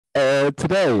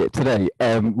Today,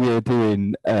 we're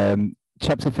doing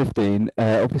chapter 15.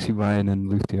 Obviously, Ryan and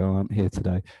Lucio aren't here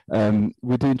today.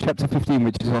 We're doing chapter 15,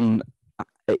 which is on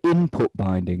input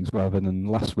bindings rather than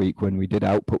last week when we did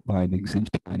output bindings in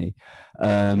Shiny.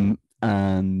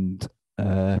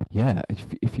 Yeah,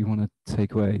 if you want to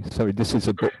take away, sorry, this is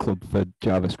a book club for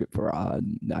JavaScript for R,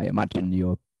 and I imagine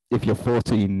if you're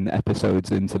 14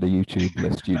 episodes into the YouTube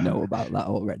list, you know about that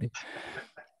already.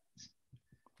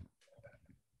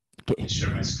 Can you share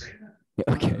my screen?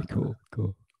 Okay, cool.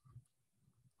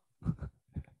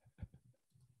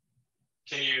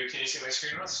 Can you see my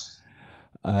screen, Russ?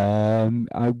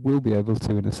 I will be able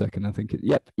to in a second. I think.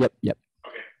 Yep. Okay,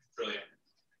 brilliant.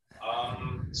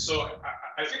 So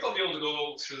I think I'll be able to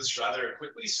go through this rather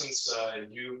quickly since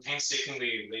you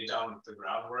painstakingly laid down the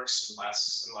groundworks in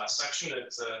last section.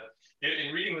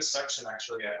 In reading this section,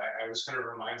 actually, I was kind of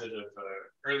reminded of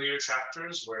earlier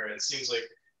chapters where it seems like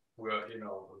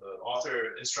the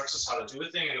author instructs us how to do a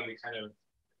thing, and then we kind of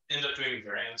end up doing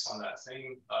variants on that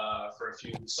thing for a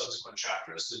few subsequent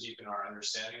chapters to deepen our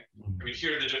understanding. I mean,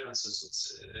 here the difference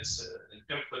is it's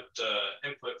an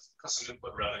custom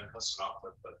input rather than custom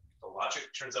output, but the logic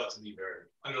turns out to be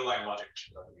underlying logic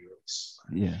turns out to be really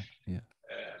similar. Yeah.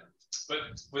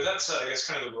 But with that said, I guess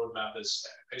kind of the roadmap is,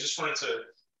 I just wanted to,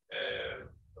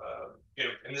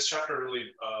 in this chapter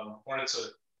really wanted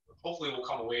to, hopefully we'll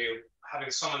come away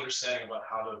having some understanding about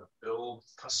how to build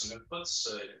custom inputs,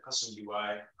 custom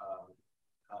UI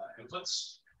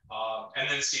inputs, and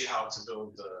then see how to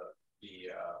build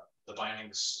the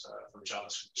bindings from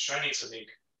JavaScript to Shiny to make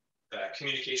that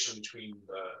communication between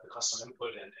the custom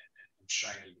input and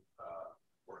Shiny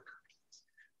work.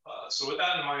 So with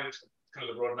that in mind, kind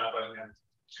of the roadmap, I have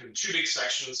kind of two big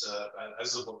sections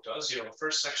as the book does.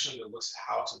 First section that looks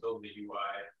at how to build the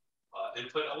UI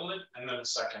input element, and then a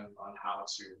second on how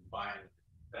to bind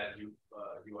that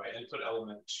UI input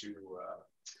element to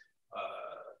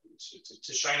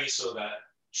Shiny so that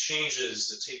changes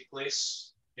that take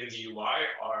place in the UI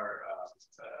are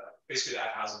basically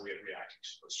that has a way of reacting to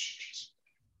those changes.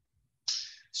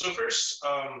 So first,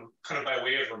 kind of by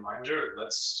way of reminder,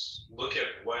 let's look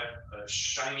at what a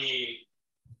Shiny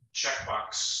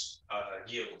checkbox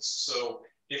yields. So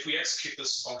if we execute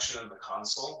this function in the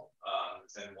console,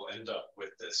 then we'll end up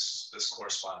with this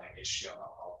corresponding HTML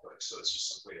output. So it's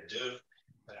just simply a div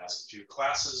that has a few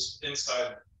classes.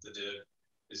 Inside the div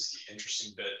is the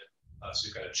interesting bit. So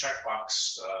we've got a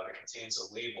checkbox that contains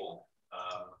a label.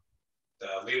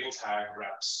 The label tag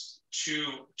wraps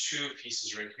two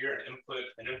pieces right here: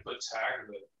 an input tag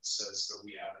that says that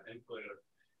we have an input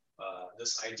of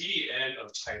this ID and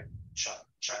of type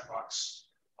checkbox,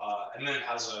 and then it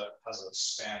has a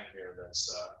span here that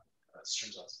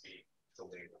turns out to be the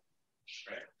label,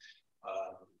 right?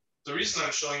 The reason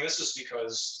I'm showing this is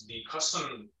because the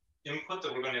custom input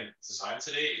that we're going to design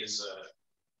today is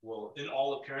will, in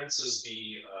all appearances,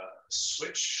 be a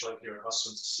switch like you're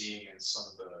accustomed to seeing in some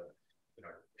of the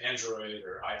Android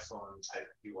or iPhone type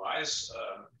UIs,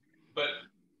 but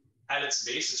at its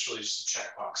base, it's really just a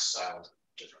checkbox styled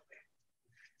differently.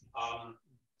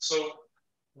 So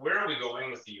where are we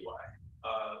going with the UI?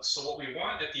 So what we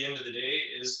want at the end of the day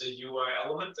is a UI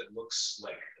element that looks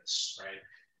like this, right?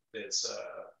 It's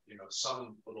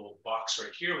some little box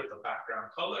right here with the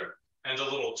background color and a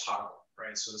little toggle,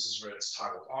 right? So this is where it's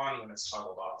toggled on. When it's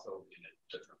toggled off, it'll be in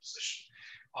a different position.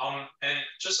 And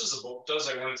just as the book does,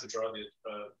 I wanted to draw the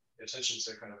attention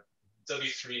to kind of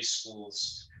W3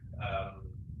 schools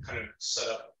kind of set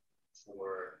up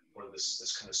for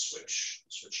this kind of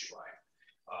switch UI.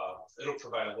 It'll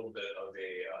provide a little bit of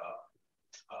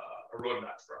a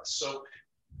roadmap for us. So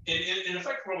in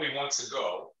effect, where we want to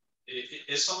go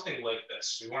is something like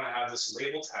this. We want to have this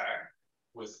label tag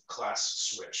with class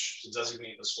switch to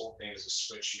designate this whole thing as a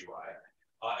switch UI.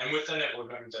 And within it, we're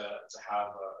going to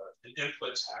have an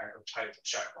input tag of type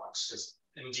checkbox, because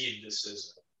indeed this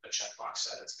is a checkbox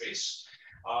at its base.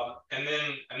 And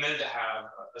then to have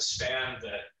a span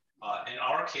that in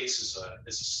our case is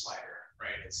a slider,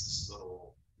 right? It's this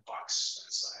little box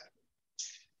inside.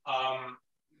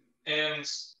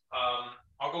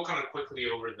 I'll go kind of quickly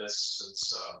over this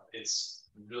since it's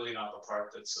really not the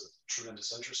part that's of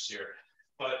tremendous interest here.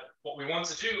 But what we want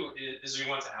to do is we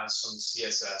want to have some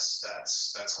CSS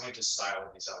that's going to style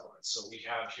these elements. So we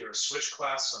have here a switch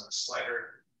class and a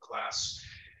slider class,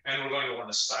 and we're going to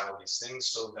want to style these things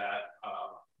so that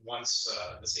once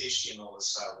this HTML is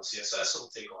styled with CSS, it'll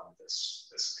take on this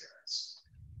appearance.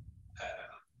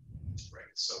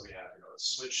 Right. So we have a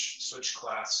switch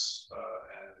class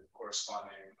and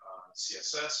corresponding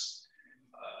CSS.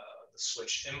 The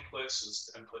switch input is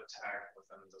the input tag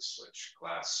within the switch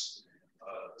class.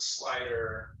 The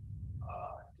slider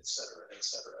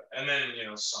etc. And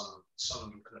then some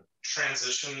kind of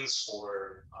transitions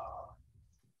for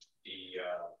the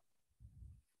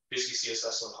basically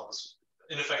CSS will help us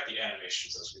in effect the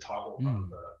animations as we toggle from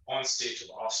the on state to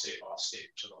the off state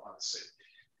to the on state,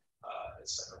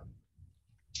 etc.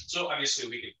 So obviously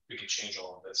we could change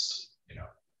all of this and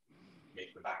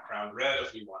make the background red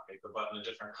if we want, make the button a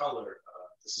different color.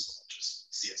 This is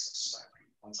just CSS styling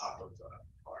on top of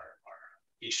our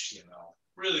HTML,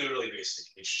 really basic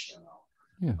HTML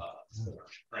form,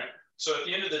 right? So at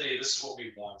the end of the day, this is what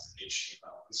we want in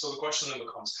HTML. And so the question then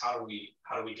becomes, how do we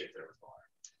get there with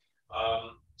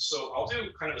R? So I'll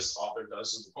do kind of as the author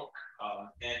does in the book,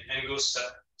 and go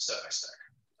step by step.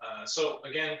 So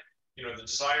again, the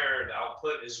desired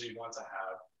output is we want to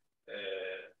have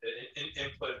an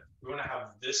input. We want to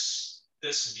have this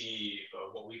be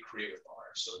what we create with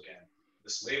R. So again,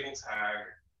 this label tag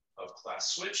of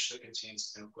class switch that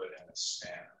contains input and a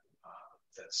span.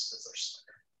 That's our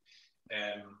slider.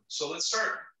 And so let's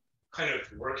start kind of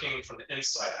working from the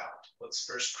inside out. Let's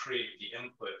first create the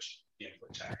input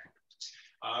tag.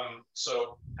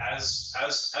 So as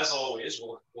always,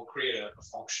 we'll create a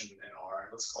function in R.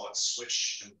 Let's call it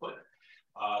switch input.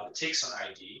 That takes an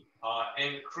ID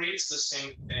and creates the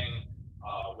same thing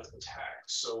with the tag.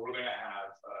 So we're going to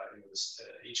have this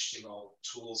HTML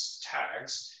tools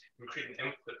tags. We create an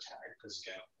input tag because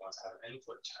again, we want to have an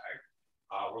input tag.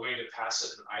 We're going to pass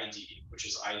it an ID, which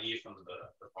is ID from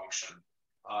the function,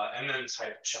 and then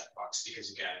type checkbox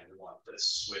because again, we want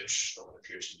this switch, what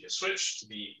appears to be a switch, to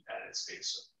be at its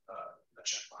base of a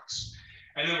checkbox.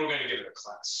 And then we're going to give it a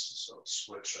class. So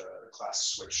switch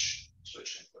class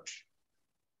switch input.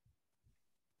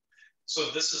 So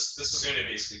this is going to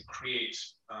basically create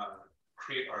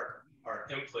our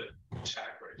input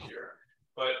tag right here.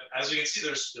 But as we can see,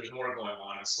 there's more going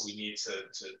on, and so we need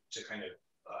to kind of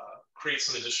create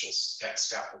some additional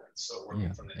scaffolding. So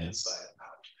working from the inside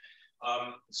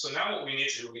out. So now what we need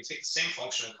to do, we take the same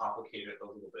function and complicate it a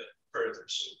little bit further.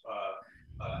 So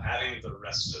adding the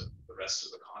rest of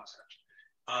the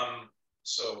content.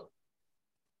 So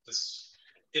this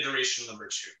iteration number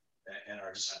 2 in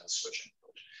our design of switch input.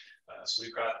 So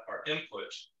we've got our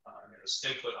input, there's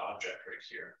input object right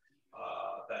here.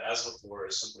 That as before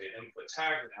is simply an input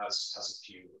tag that has a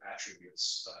few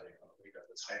attributes. We've got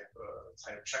the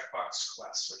type checkbox,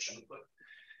 class switch input.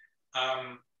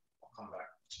 I'll come back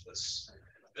to this in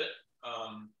a bit.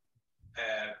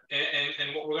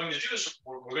 And what we're going to do is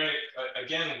we're going to,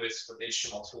 again, with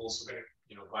HTML tools, we're going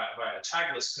to, via a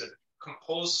tag list, kind of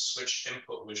compose the switch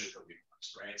input widget that we want,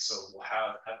 right? So we'll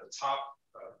have at the top,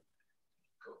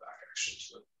 go back actually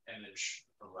to the image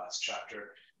from last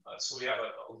chapter. So we have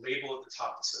a label at the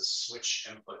top that says switch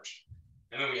input,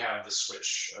 and then we have the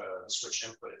switch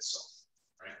input itself,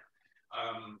 right?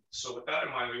 So with that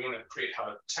in mind, we want to have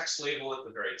a text label at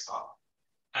the very top,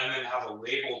 and then have a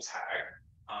label tag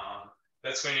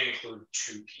that's going to include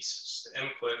 2 pieces: the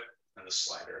input and the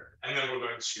slider. And then we're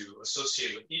going to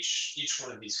associate with each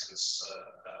one of these kind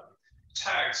of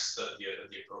tags the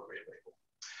appropriate label.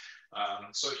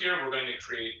 So here we're going to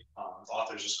create, the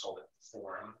authors just called it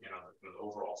form, the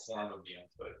overall form of the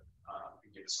input,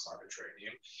 and give it some arbitrary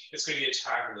name. It's going to be a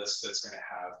tag list that's going to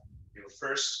have,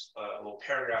 first a little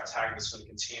paragraph tag that's going to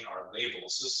contain our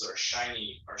labels. This is our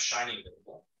shiny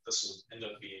label. This will end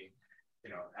up being,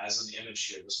 as in the image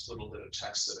here, this little bit of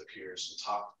text that appears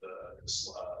atop the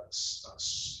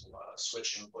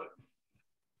switch input.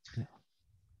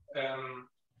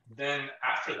 Then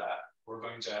after that, we're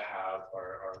going to have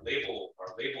our label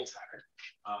tag,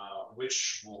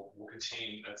 which will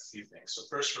contain a few things. So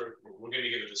first, we're going to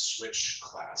give it a switch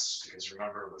class, because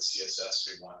remember with CSS,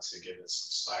 we want to give it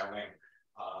some styling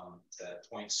that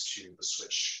points to the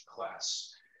switch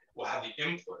class. We'll have the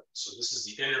input. So this is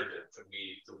the inner bit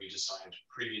that we designed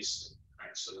previously,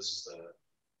 right? So this is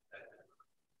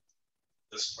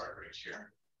this part right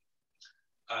here.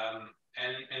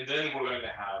 And then we're going to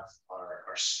have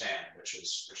our span, which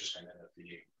is going to end up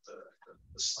being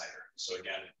the slider. So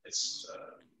again, it's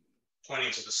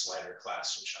pointing to the slider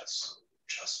class, which has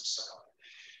some style.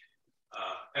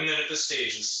 And then at this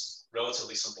stage, this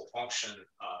relatively simple function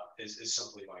is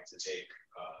simply going to take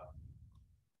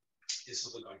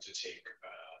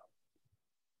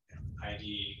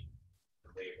ID, the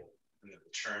label, and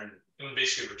then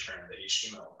basically return the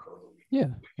HTML code that we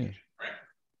created, right?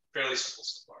 Fairly simple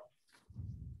so far.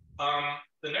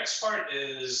 The next part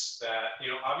is that,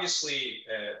 obviously,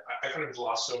 I kind of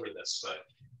glossed over this, but,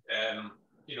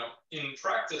 in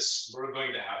practice, we're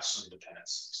going to have some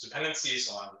dependencies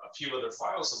on a few other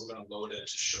files that we're going to load in to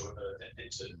show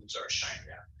into our Shiny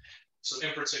app. So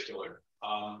in particular,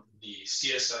 the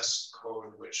CSS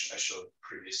code, which I showed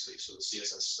previously. So the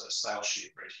CSS style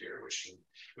sheet right here,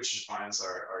 which defines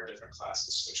our different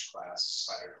classes, switch class,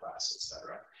 spider class,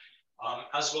 etc.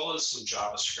 As well as some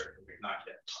JavaScript that we've not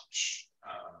yet touched,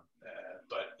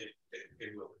 but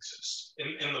it will exist.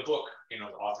 In the book, the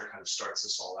author kind of starts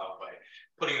this all out by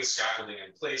putting the scaffolding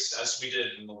in place, as we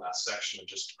did in the last section, of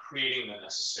just creating the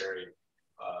necessary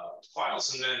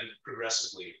files and then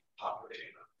progressively populating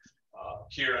them.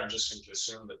 Here, I'm just going to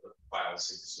assume that the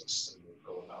files exist, and we'll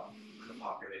go about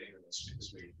populating them as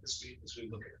we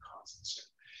look at the contents.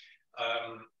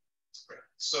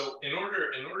 So in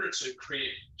order to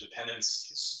create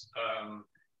dependencies,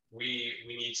 we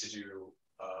need to do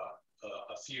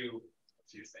a few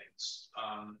things.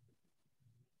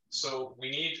 So we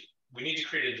need to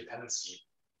create a dependency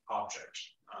object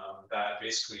that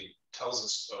basically tells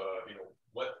us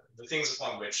what the things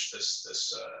upon which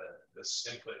this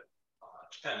input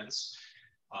depends.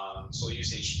 So we'll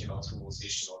use HTML tools,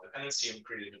 HTML dependency, and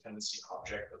create a dependency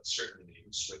object with certain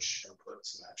names, which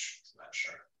inputs match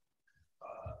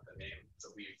the name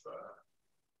that we've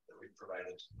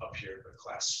provided up here, the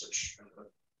class switch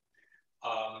input.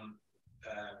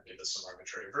 Give us some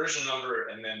arbitrary version number,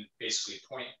 and then basically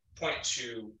point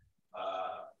to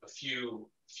a few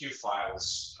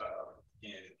files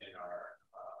in our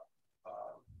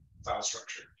file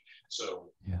structure.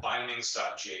 So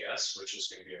bindings.js, which is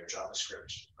going to be our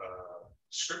JavaScript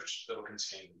script that will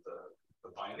contain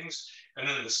the bindings, and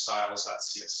then the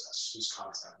styles.css, whose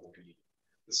content will be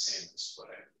the same as what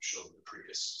I showed in the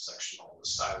previous section, all the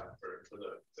styling for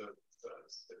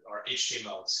our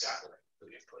HTML scaffolding for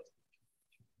the input.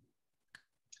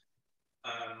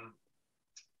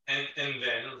 And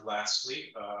then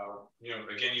lastly,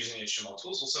 again, using HTML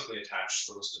tools, we'll simply attach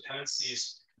those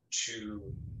dependencies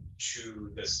to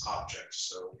this object.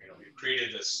 So, we've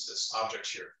created this object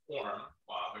here, form,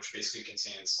 which basically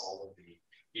contains all of the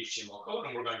HTML code,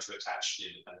 and we're going to attach the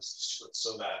dependencies to it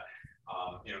so that,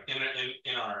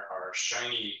 in our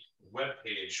Shiny web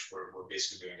page, we're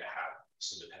basically going to have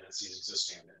some dependencies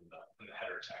existing in the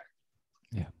header tag.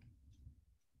 Yeah.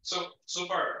 So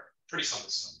far, pretty simple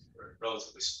stuff, or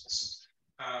relatively simple stuff.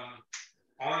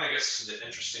 On, I guess, to the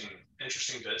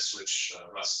interesting bits, which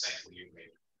Russ, thankfully, you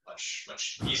made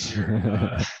much easier.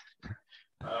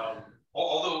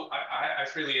 Although I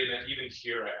freely admit, even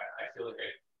here, I feel like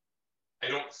I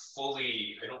don't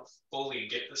fully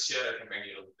get this yet. I think I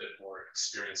need a bit more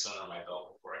experience under my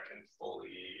belt before I can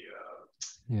fully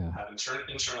have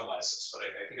internalized this. But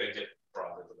I think I get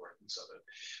broadly the workings of it.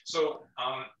 So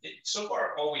so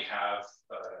far, all we have,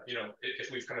 if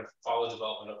we've kind of followed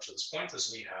development up to this point,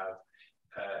 is we have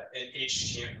an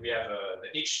HTML. We have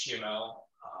the HTML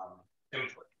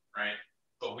input, right?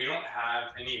 But we don't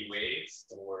have any way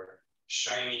for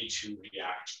Shiny to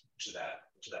react to that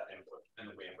input in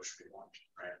the way in which we want,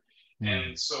 right?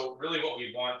 And so really what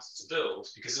we want to build,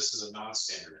 because this is a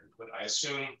non-standard input, I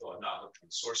assume, though I've not looked at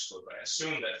the source code, but I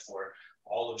assume that for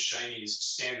all of Shiny's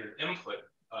standard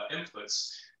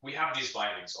inputs, we have these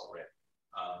bindings already.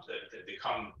 They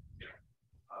come,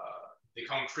 they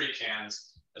come pre-canned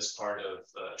as part of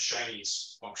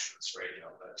Shiny's functions, right?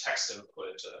 The text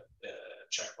input,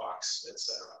 checkbox,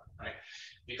 etc. Right?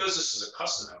 Because this is a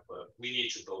custom input, we need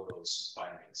to build those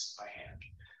bindings by hand.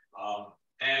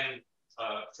 And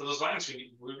for those bindings,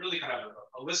 we really kind of have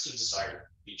a list of desired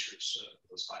features of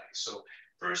those bindings. So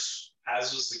first,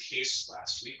 as was the case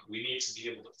last week, we need to be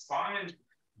able to find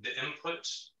the input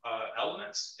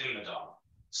elements in the DOM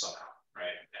somehow,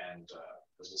 right? And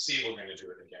as we'll see, we're going to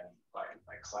do it again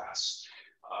by class.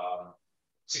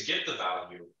 To get the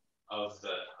value of the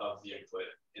input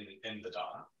in the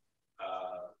DOM.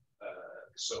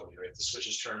 So if the switch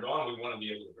is turned on, we want to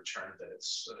be able to return that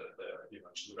it's to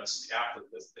the rest of the app that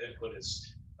the input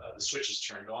is the switch is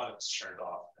turned on, if it's turned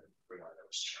off, and we want it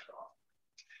was turned off.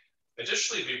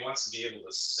 Additionally, we want to be able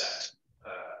to set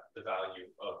the value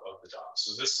of the DOM.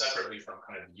 So this separately from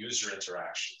kind of user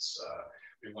interactions,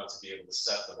 we want to be able to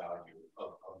set the value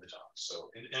of the DOM. So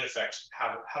in effect,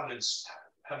 have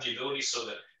the ability so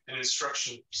that an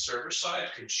instruction server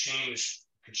side could change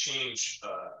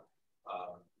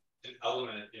an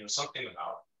element, something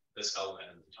about this element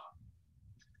in the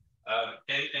DOM.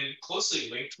 And closely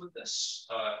linked with this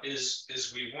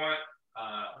is we want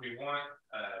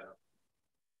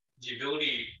the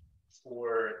ability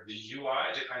for the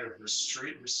UI to kind of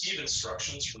receive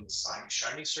instructions from the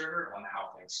Shiny server on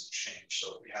how things have changed.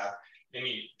 So if we have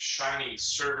any Shiny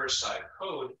server side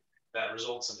code that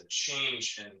results in a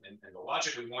change in the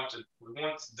logic, we want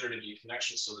there to be a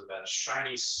connection so that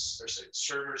Shiny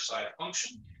server side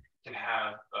function can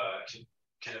have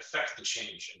can affect the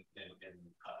change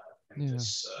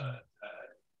this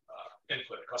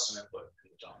input, custom input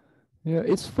in the DOM. Yeah,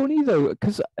 it's funny though,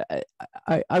 because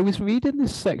I was reading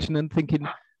this section and thinking,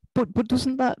 but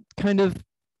doesn't that kind of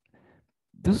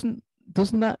doesn't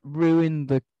that ruin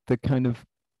the kind of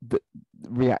the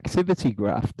reactivity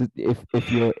graph that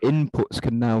if your inputs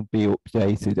can now be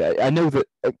updated? I know that,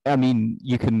 I mean,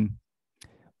 you can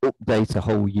update a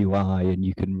whole UI and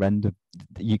you can render,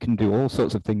 you can do all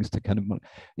sorts of things to kind of,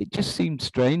 it just seemed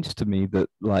strange to me that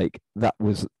like that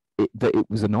was it, that it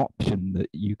was an option that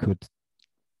you could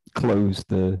close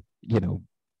the, you know,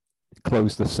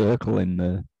 close the circle in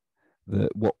the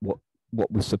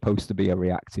what was supposed to be a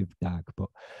reactive DAG. But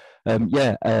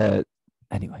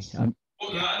anyway.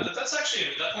 Well, that's actually,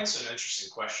 that points to an interesting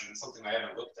question. It's something I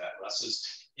haven't looked at, Russ,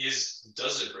 is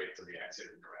does it break the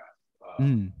reactivity graph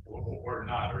or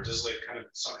not? Or does like kind of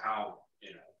somehow,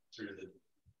 you know, through the,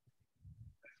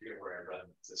 I forget where I read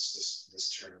this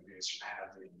term, maybe it's from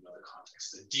Hadley in another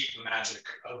context, the deep magic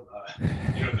of,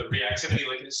 you know, the reactivity,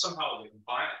 like it's somehow like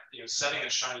you know, setting a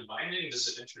shiny binding, does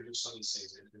it introduce some of these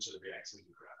things into the reactivity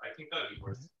graph? I think that would be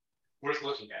worth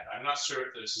looking at. I'm not sure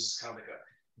if this is kind of like a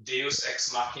Deus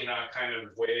ex machina kind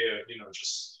of way of, you know,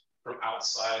 just from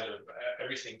outside of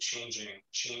everything changing,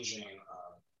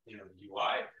 you know, the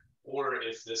UI, or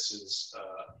if this is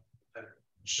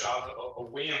a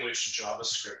way in which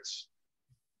JavaScript,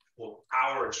 well,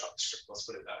 our JavaScript, let's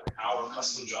put it that way, our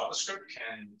custom JavaScript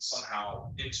can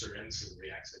somehow enter into the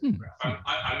reactivity graph.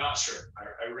 I'm not sure.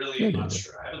 I really am not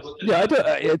sure. I haven't looked at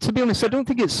it. Yeah, to be honest, I don't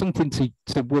think it's something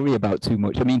to worry about too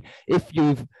much. I mean, if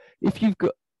you've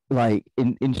got, like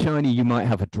in Shiny, you might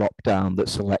have a drop down that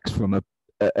selects from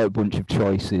a bunch of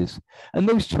choices, and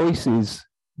those choices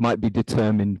might be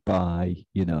determined by,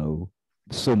 you know,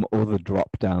 some other drop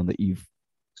down that you've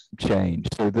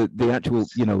changed. So the actual,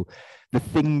 you know, the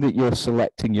thing that you're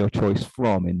selecting your choice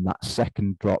from in that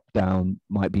second drop down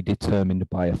might be determined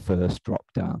by a first drop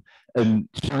down, and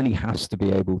Shiny has to be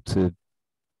able to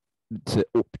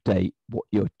update what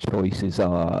your choices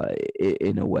are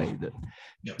in a way that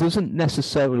doesn't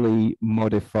necessarily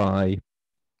modify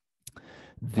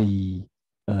the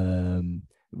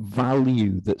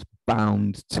value that's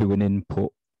bound to an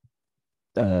input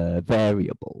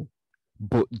variable,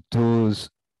 but does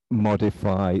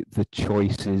modify the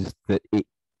choices that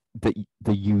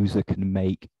the user can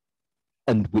make,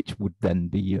 and which would then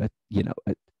be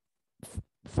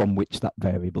from which that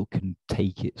variable can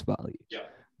take its value.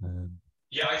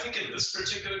 Yeah, I think in this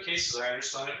particular case, as I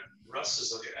understand it, Russ,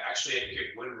 is like actually I think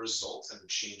it would result in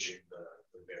changing the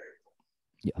variable.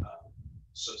 Yeah.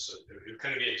 So it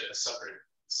could be a separate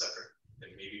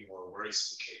and maybe more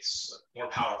worrisome case, more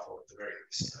powerful at the very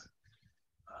least.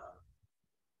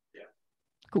 Yeah.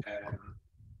 Cool. I'm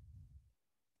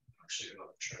actually going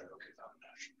to try to look at that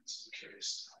naturally. I'm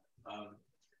curious.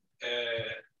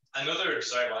 Another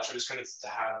desirable attribute is kind of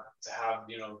to have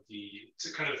you know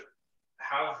to kind of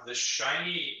have the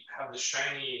shiny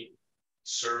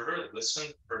server listen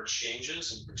for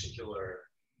changes in particular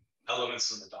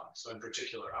elements in the DOM. So in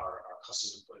particular, our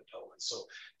custom input elements. So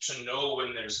to know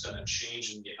when there's been a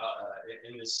change in the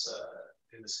in this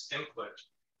input,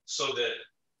 so that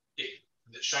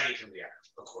the shiny can react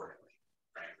accordingly,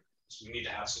 right? So we need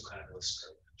to have some kind of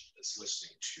listener that's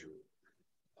listening to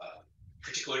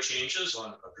particular changes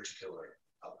on a particular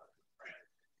element, right?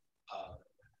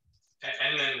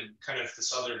 And then kind of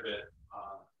this other bit,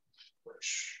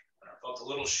 which I felt a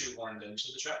little shoehorned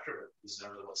into the chapter, but is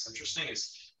nevertheless interesting,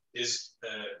 is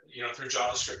you know, through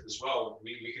JavaScript as well,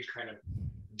 we could kind of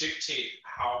dictate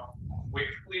how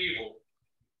quickly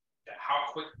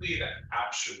that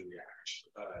app should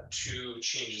react to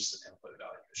changes in input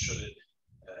value. Should it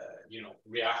you know,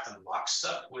 react in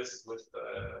lockstep with the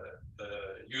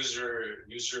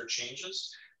user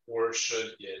changes, or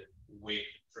should it wait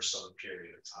for some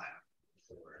period of time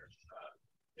before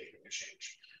making a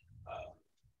change?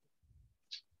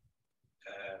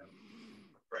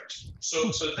 Right.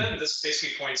 So then this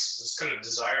basically points, this kind of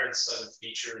desired set of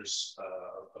features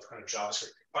of kind of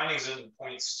JavaScript bindings in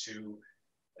points to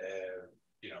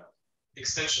you know,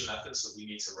 extension methods that we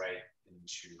need to write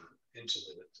into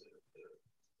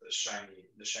the shiny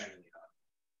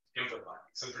input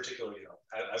bindings. In particular, you know,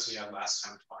 as we had last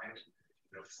time,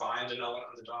 find an element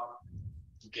in the DOM,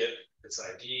 get its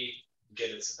ID, get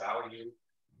its value.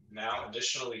 Now,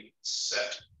 additionally,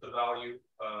 set the value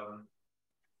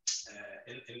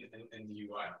in the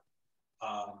UI.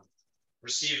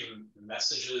 Receive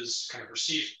messages, kind of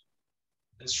receive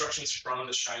instructions from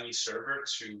the Shiny server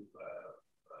to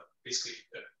basically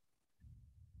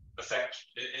affect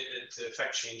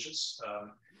changes.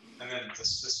 And then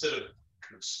this bit of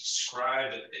kind of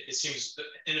subscribe. It seems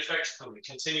in effect kind of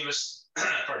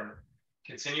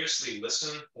continuously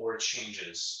listen for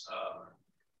changes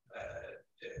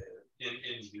in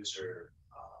the user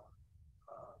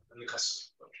in the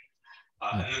custom code.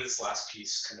 And then this last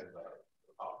piece, kind of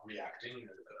reacting,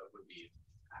 would be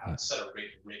set a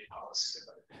rate policy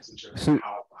in terms of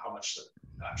how much the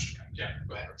action can. Yeah,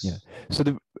 go ahead. Yeah. So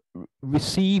the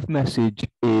receive message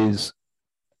is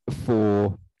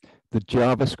for the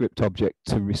JavaScript object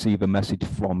to receive a message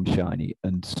from Shiny,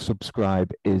 and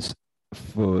subscribe is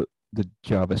for the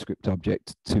JavaScript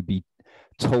object to be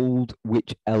told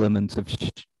which element of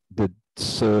the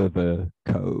server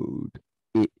code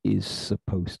it is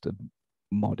supposed to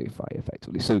modify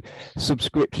effectively. So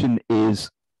subscription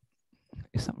is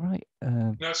that right?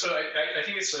 No, so I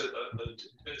think it's a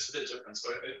bit different. So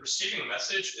receiving a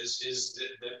message is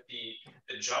that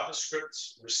the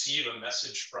JavaScript receive a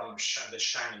message from the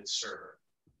Shiny server,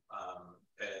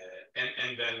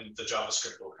 and then the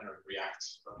JavaScript will kind of react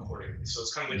accordingly. So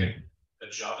it's kind of like a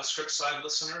JavaScript side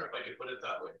listener, if I could put it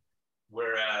that way.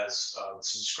 Whereas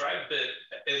subscribe bit,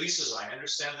 at least as I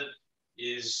understand it,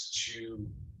 is to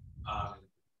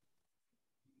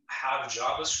have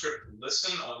JavaScript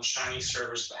listen on Shiny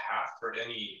server's behalf for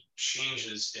any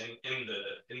changes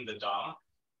in the DOM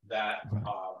that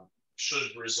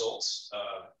should result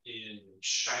in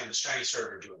the Shiny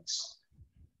server doing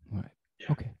something. Right.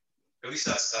 Yeah. Okay. At least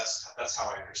that's how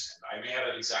I understand it. I may have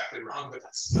it exactly wrong, but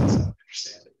that's how I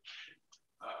understand it.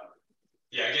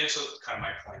 Yeah, again, so kind of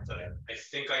my point that I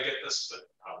think I get this, but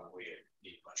probably I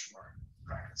need much more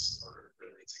practice in order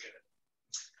really to get it.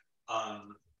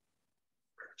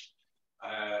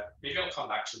 Maybe I'll come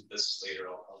back to this later.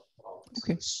 I'll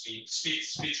speed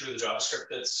through the JavaScript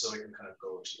bits so we can kind of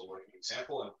go to the working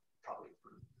example and probably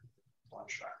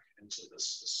plunge back into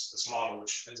this model,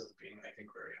 which ends up being, I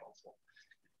think, very helpful.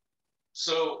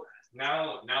 So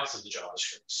now to the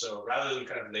JavaScript. So rather than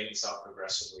kind of laying this out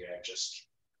progressively, I've just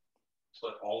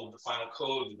put all of the final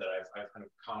code that I've kind of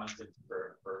commented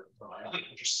for my own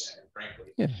understanding,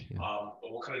 frankly. Yeah. But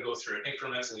we'll kind of go through it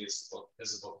incrementally as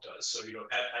the book does. So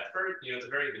at first, at the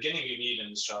very beginning, you need in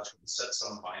this JavaScript set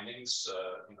some bindings,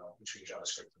 between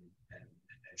JavaScript and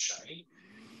Shiny.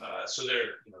 So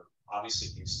there, obviously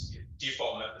these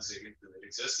default methods that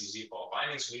exist, these default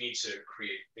bindings, we need to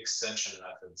create extension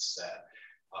methods that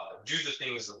do the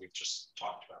things that we've just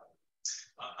talked about.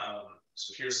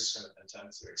 So here's this kind of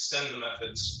intent to extend the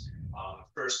methods.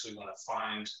 First, we want to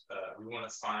find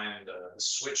the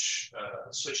switch.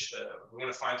 We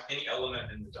want to find any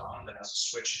element in the DOM that has a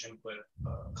switch input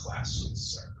class. So this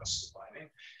is our custom binding.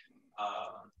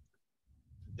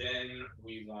 Then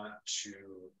we want to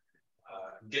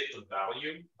get the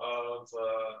value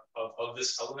of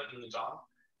this element in the DOM.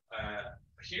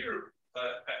 Here,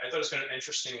 I thought it was kind of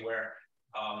interesting where.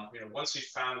 Once we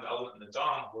found the element in the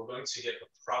DOM, we're going to get the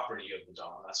property of the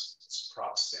DOM. That's what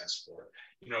prop stands for.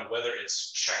 Whether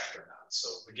it's checked or not. So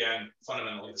again,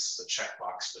 fundamentally, this is a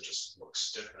checkbox that just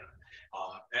looks different.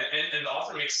 And the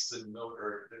author makes the note,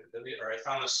 or I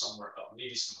found this somewhere else,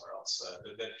 maybe somewhere else,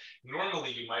 that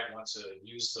normally you might want to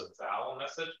use the val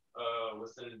method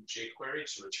within jQuery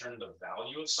to return the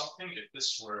value of something if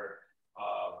this were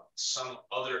some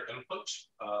other input.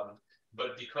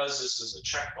 But because this is a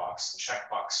checkbox, the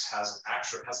checkbox has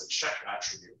a checked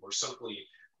attribute. We're simply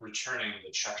returning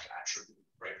the checked attribute,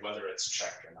 right? Whether it's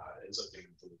checked or not, it ends up being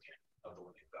a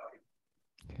boolean value.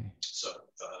 Okay. So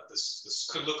this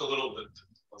could look a little bit.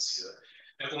 Let's see,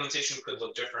 the implementation could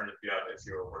look different if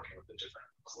you're working with a different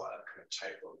kind of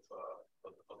type of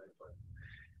input.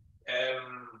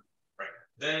 Right.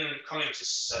 Then coming to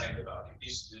setting the value,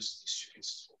 these two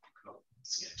pieces will come up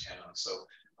in tandem. So.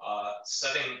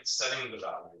 Setting the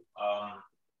value.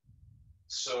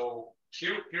 So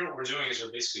here what we're doing is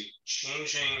we're basically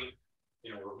changing,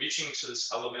 we're reaching to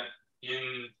this element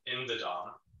in the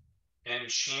DOM and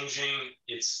changing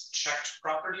its checked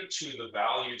property to the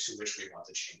value to which we want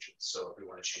to change it. So if we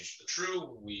want to change it to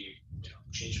true, we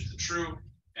change it to true,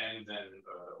 and then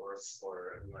or if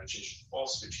we want to change it to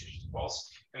false, we change it to false.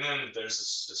 And then there's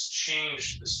this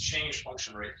change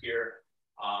function right here.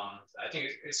 I think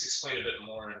it's explained a bit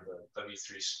more in the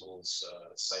W3 Schools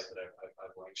site that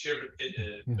I've linked here,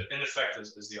 but in effect,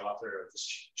 as the author of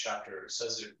this chapter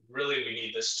says, we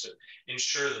need this to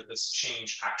ensure that this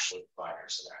change actually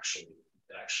fires, it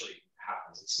actually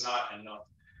happens. It's not enough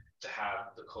to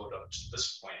have the code up to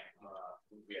this point.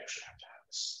 We actually have to have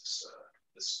this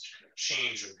kind of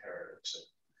change imperative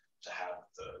to have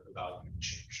the value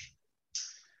changed.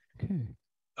 Okay.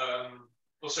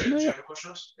 Well, sorry, did you have a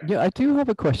question? Yeah, I do have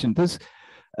a question. There's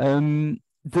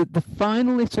the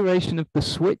final iteration of the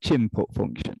switch input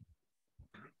function.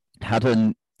 had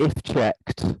an if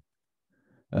checked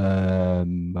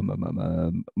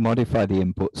modify the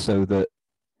input so that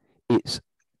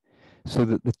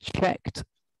the checked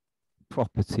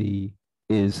property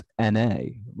is NA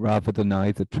rather than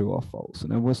either true or false.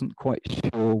 And I wasn't quite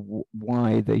sure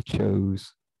why they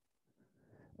chose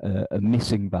a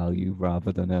missing value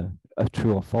rather than a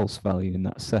true or false value in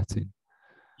that setting.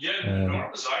 Yeah, nor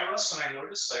was I, Russ, and I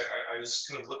noticed I was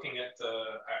kind of looking at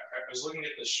I was looking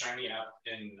at the Shiny app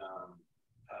in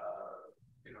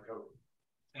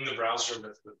in the browser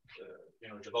with the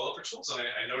developer tools, and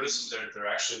I noticed there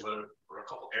actually were a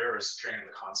couple errors appearing in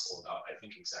the console about I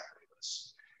think exactly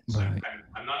this. So right.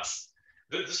 I'm not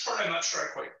this part I'm not sure I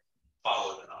quite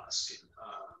followed, in honesty.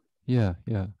 Yeah.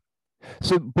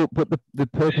 So, but the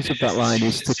purpose of that line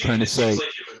is to kind of say, like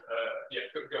you would, yeah,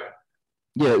 go ahead.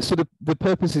 Yeah. So the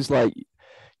purpose is like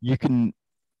you can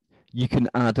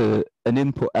add an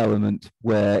input element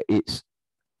where it's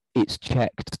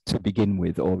checked to begin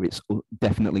with, or it's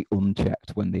definitely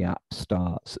unchecked when the app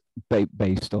starts,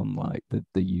 based on like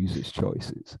the user's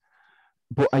choices.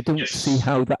 But I don't see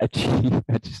how that achieves.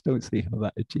 I just don't see how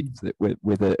that achieves it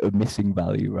with a missing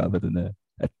value rather than a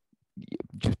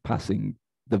just passing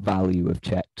the value of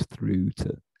checked through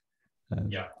to.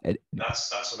 Yeah,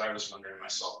 that's what I was wondering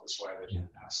myself. That's why they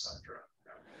didn't pass that through.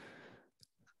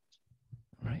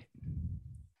 Right.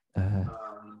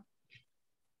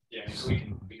 Yeah, so we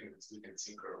can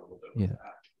tinker a little bit with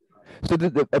that. So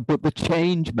but the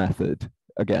change method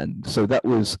again. So that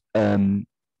was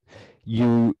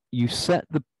you set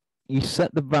the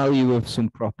value of some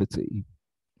property,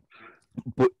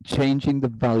 but changing the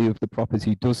value of the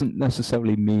property doesn't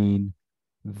necessarily mean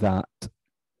that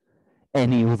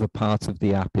any other part of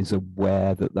the app is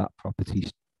aware that that property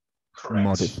is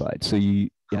modified. So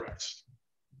correct.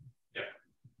 Yeah.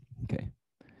 Okay.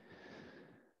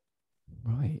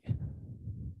 Right.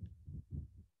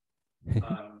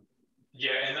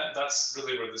 Yeah, and that's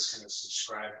really where this kind of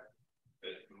subscribe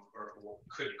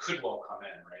could well come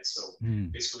in, right? So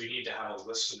basically, we need to have a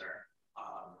listener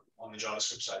on the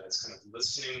JavaScript side that's kind of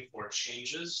listening for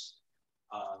changes.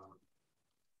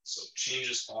 So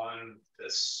changes on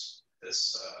this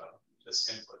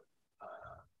input,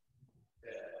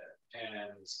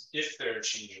 and if there are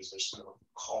changes, there's kind of a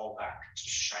call back to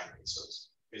Shiny. So it's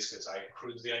basically, as I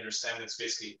crudely understand, it's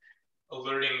basically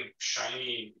alerting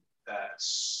Shiny that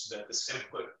this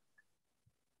input,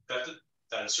 that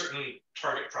a certain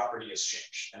target property has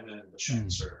changed, and then the Shiny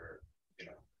server,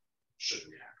 should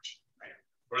react, right?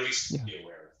 Or at least be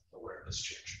aware of this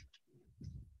change.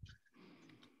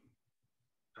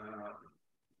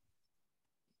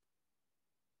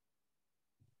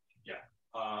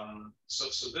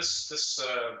 So this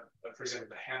for example,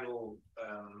 the handle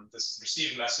this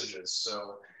receive messages.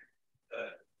 So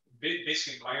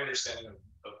basically, my understanding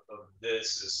of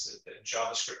this is that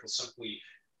JavaScript will simply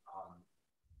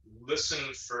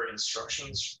listen for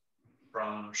instructions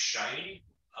from Shiny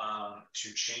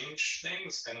to change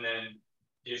things, and then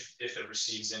if it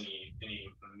receives any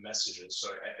messages, so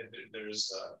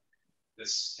there's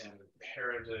this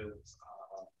imperative.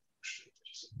 Actually,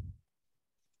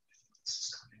 this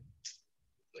is coming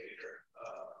later.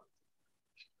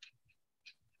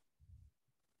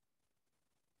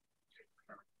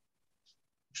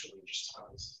 Actually, just how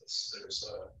is this? There's a.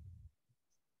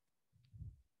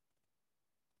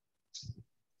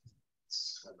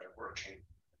 It's kind of my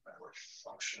work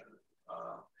function.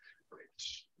 Great.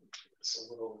 It's a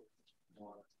little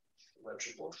more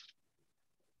legible.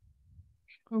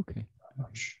 Okay.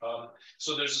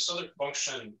 So there's this other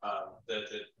function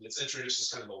that's introduced as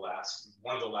kind of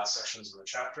one of the last sections in the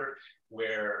chapter,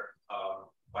 where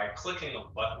by clicking a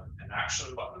button, an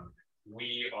action button,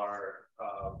 we are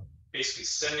basically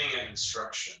sending an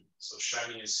instruction. So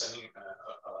Shiny is sending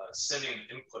an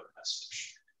input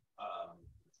message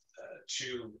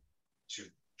to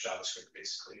JavaScript,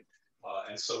 basically.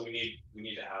 And so we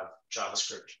need to have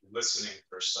JavaScript listening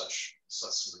for such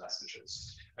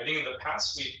messages. I think in the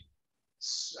past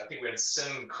we had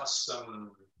send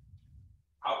custom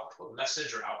output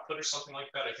message or output or something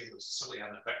like that. I think it was simply had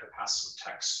an effect of pass some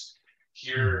text.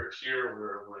 Here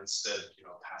we're instead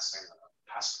passing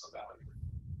a value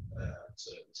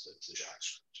to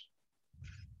JavaScript.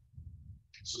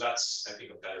 So that's, I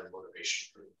think, a better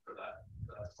motivation for that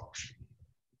function.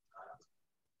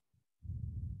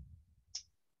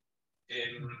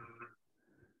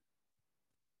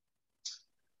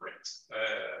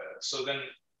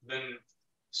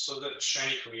 So that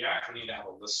Shiny can react, we need to have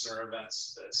a listener event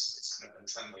that's kind of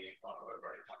intently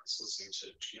it's listening to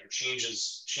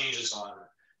changes on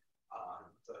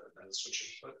the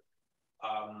switch input.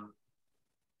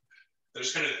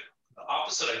 There's kind of the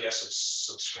opposite, I guess, of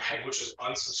subscribe, which is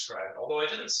unsubscribe. Although I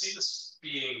didn't see this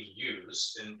being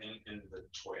used in the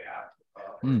toy app,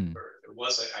 or it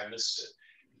was, I missed it.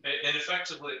 And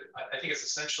effectively, I think it's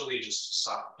essentially just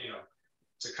stop,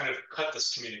 to kind of cut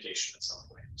this communication at some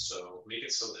point. So make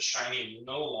it so that Shiny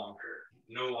no longer,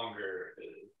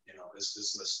 is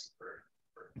listening for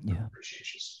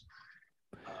changes.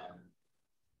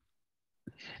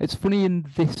 It's funny in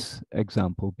this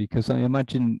example because I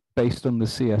imagine based on the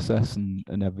CSS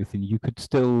and everything, you could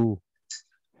still,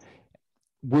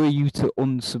 were you to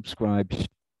unsubscribe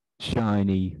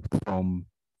Shiny from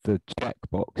the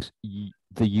checkbox,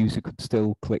 the user could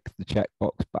still click the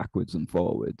checkbox backwards and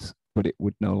forwards, but it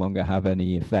would no longer have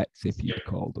any effect if you'd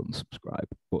called unsubscribe.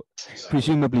 But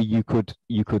presumably you could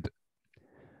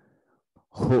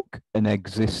hook an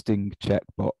existing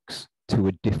checkbox to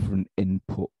a different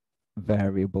input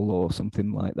variable or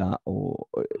something like that, or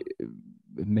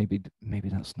maybe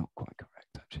that's not quite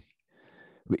correct actually.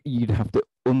 You'd have to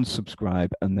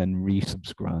unsubscribe and then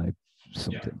resubscribe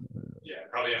something. Yeah,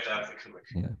 probably have to have the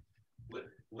kind of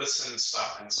listen,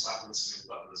 stop listening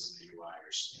buttons in the UI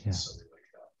or something like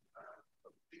that.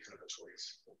 Be kind of a toy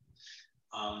example.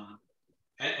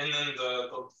 And then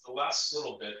the last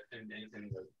little bit in the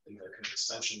kind of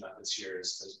extension methods here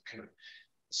is kind of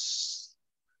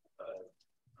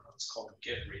it's called the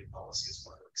get rate policy. It's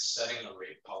more like setting a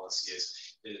rate policy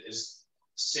is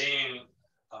saying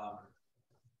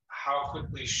how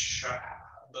quickly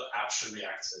the app should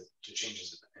react to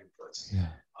changes in inputs.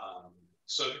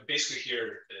 So basically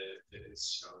here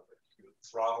it's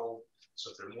throttle. So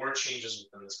if there are more changes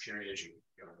within this period, you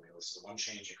only listen to one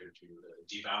change. You could do the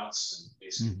debounce and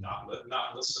basically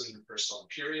not listen for some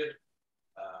period.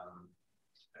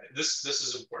 This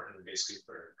is important basically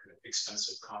for kind of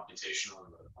expensive computation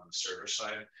on the server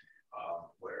side,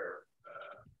 where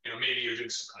maybe you're doing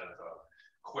some kind of a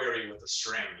query with a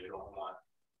string. You don't want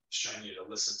Shiny to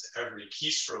listen to every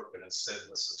keystroke, but instead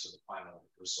listen to the final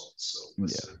result. So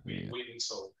wait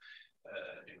until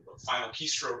the final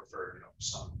keystroke for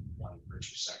some 1 or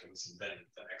 2 seconds, and then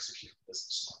execute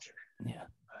business logic.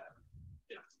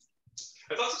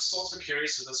 I thought this was also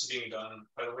curious that this is being done.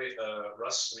 By the way,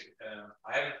 Russ,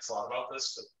 I haven't thought about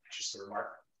this, but just a remark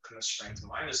kind of sprang to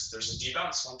mind is there's a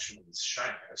debounce function in Shiny.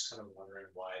 I was kind of wondering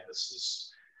why this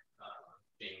is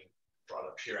being brought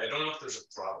up here. I don't know if there's a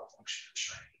throttle function in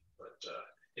Shiny, but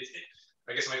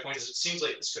I guess my point is it seems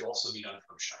like this could also be done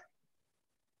from Shiny.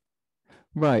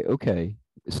 Right. Okay.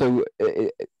 So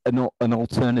an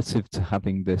alternative to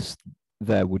having this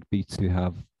there would be to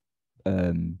have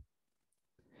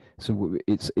so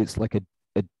it's like a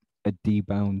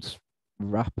debounce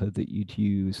wrapper that you'd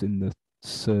use in the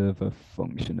server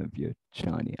function of your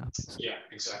Shiny app. Yeah,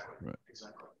 exactly. Right.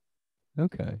 Exactly.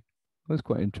 Okay, that's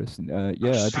quite interesting. Yeah, I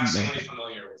didn't know that.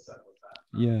 Familiar with that.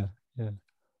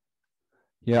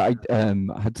 Yeah. I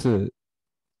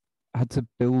had to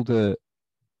build a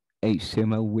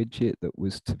HTML widget that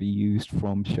was to be used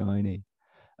from Shiny,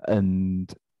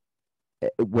 and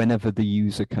whenever the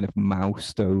user kind of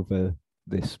moused over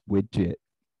this widget,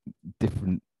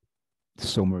 different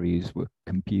summaries were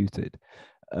computed,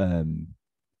 and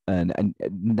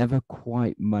never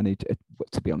quite managed.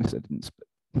 To be honest, I didn't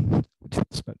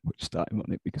spend much time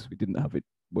on it because we didn't have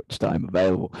much time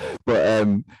available.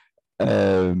 But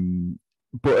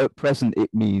at present,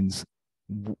 it means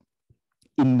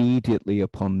immediately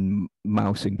upon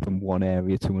mousing from one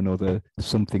area to another,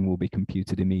 something will be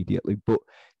computed immediately. But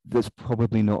that's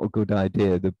probably not a good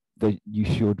idea. That you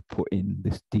should put in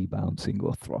this debouncing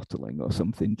or throttling or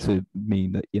something to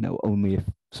mean that only if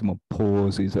someone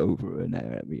pauses over an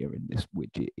area in this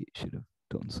widget, it should have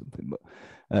done something. But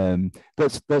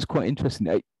that's quite interesting.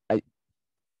 I've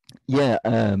yet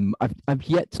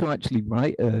to actually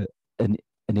write an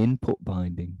input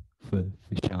binding for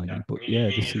Shiny, but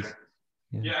this is.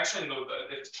 Yeah, actually, no.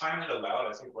 If time had allowed,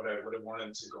 I think what I would have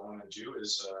wanted to go on and do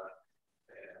is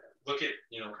look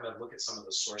at some of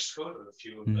the source code of a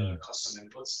few of the custom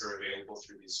inputs that are available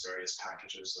through these various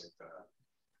packages, like the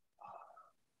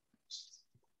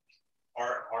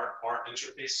our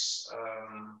interface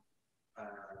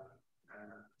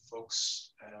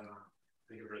folks.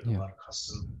 They've written a lot of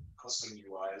custom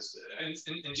UIs, and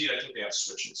indeed, I think they have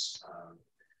switches.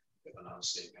 If I'm not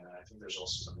mistaken, I think there's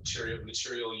also the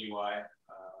material UI.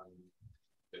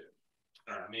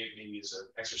 I don't know, maybe as an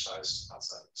exercise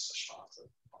outside of the session.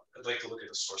 I'd like to look at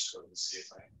the source code and see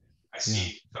if I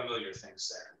see familiar things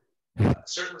there.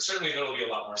 Certainly there will be a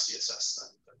lot more CSS than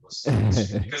was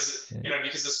because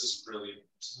because this is really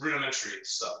rudimentary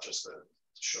stuff just to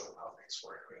show how things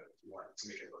work. We want to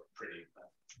make it look pretty.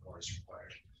 More is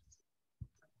required.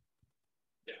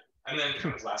 Yeah. And then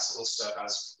kind of last little step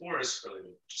as before is really to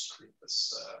just create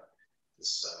this,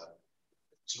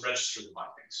 to register the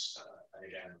bindings. And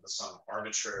again, with some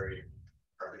arbitrary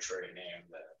name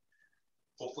that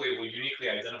hopefully will uniquely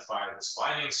identify this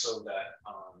binding so that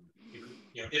you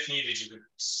could, if needed, you could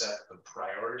set the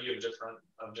priority of different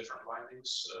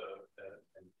bindings.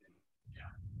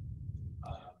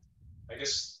 I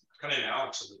guess kind of now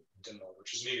to the demo,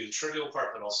 which is maybe the trivial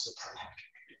part, but also the part that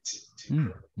can be to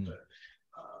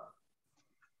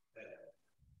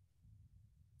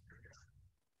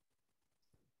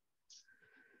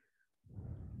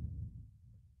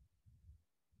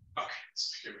okay,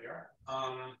 so here we are.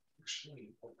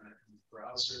 Actually, open it in the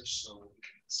browser so we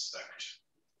can inspect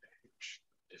the page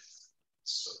if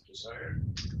so desired.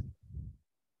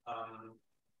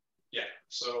 Yeah,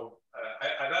 so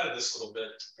I've added this little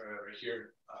bit right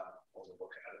here. Hold the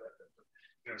book added that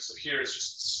bit. So here is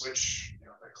just a switch. If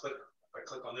I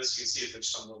click on this, you can see if there's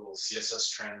some little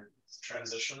CSS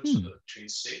transition between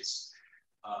states,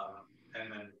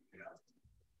 and then the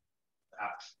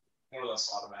app more or less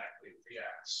automatically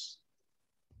reacts.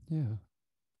 Yeah.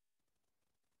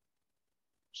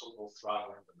 So we'll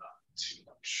throttle it, but not too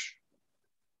much.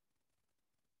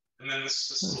 And then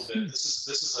this little bit, this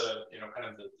is a kind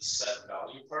of the set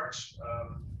value part,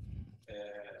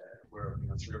 where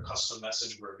through a custom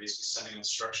message we're basically sending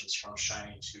instructions from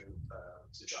Shiny to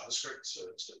JavaScript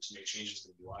to make changes to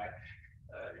the UI.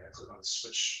 I click on the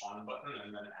switch on button,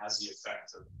 and then it has the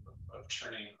effect of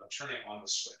turning on the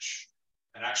switch.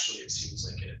 And actually, it seems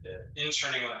like in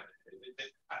turning on,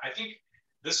 I think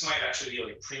this might actually be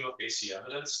like prima facie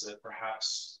evidence that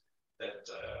perhaps that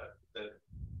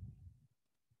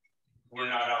we're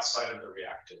not outside of the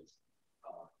reactive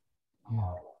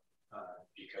model,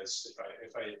 because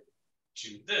if I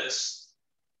do this,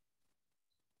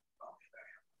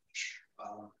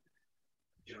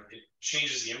 it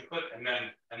changes the input, and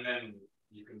then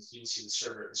you can see the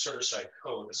server side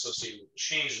code associated with the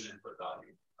change in input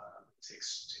value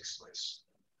takes place.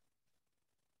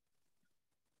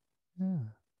 Yeah.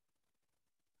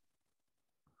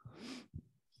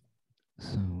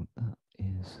 So that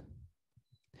is.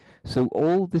 So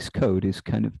all this code is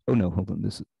kind of. Oh no, hold on.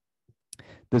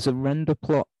 There's a render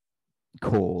plot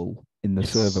call in the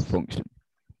server function,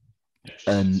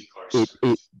 and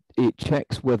it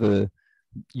checks whether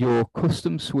your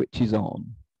custom switch is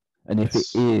on, and if it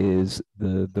is,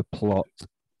 the plot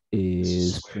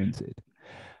is printed.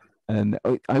 And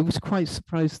I was quite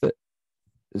surprised that,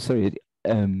 sorry,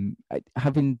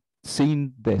 having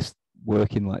seen this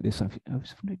working like this, I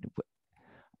was wondering,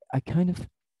 I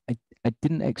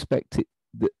didn't expect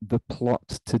the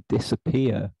plot to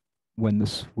disappear when the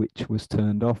switch was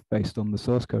turned off based on the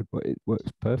source code, but it works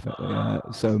perfectly.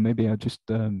 So maybe I just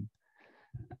should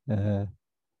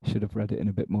have read it in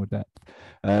a bit more depth.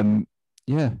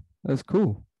 Yeah, that's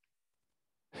cool.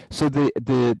 So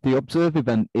the observe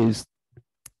event is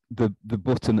the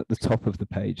button at the top of the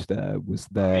page there was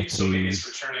there. So maybe it's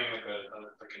returning like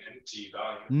an empty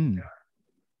value.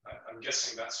 Yeah. I'm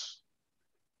guessing that's.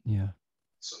 Yeah.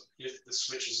 So if the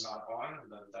switch is not on,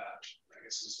 then that, I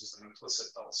guess this is an implicit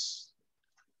else.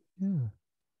 Yeah.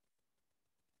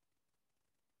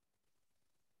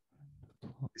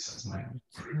 That's my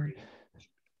query.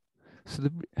 So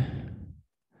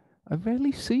I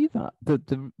rarely see that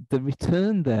the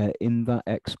return there in that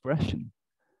expression.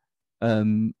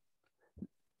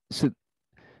 So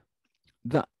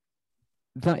that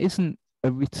isn't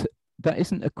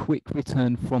a quick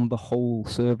return from the whole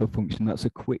server function. That's a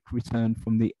quick return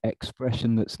from the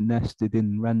expression that's nested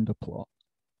in render plot.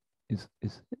 Is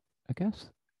it, I guess?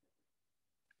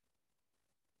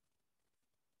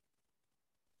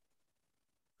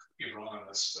 Could be wrong on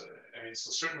this, but I mean,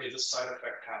 so certainly this side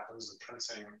effect happens in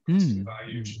printing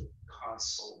value to the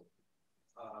console.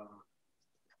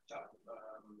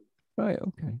 Right.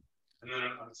 Okay. And then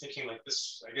I'm thinking like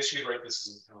this. I guess you could write this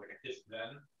as kind of like an if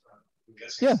then. I'm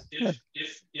guessing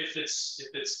if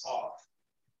it's off,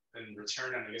 then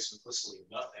return, and I guess implicitly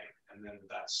nothing, and then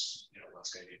that's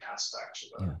what's going to be passed back to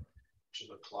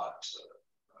the plot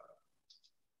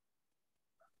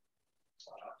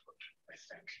output, I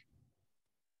think.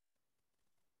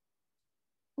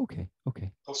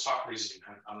 Okay. Post hoc reasoning.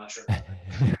 I'm not sure.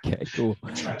 Okay, cool.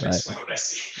 I'm trying to explain what I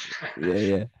see.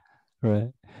 Yeah.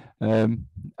 Right.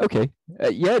 Okay.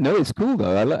 Yeah. No, it's cool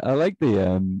though. I like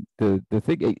the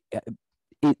thing.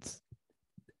 It's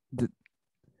the.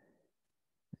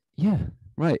 Yeah.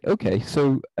 Right. Okay.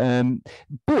 So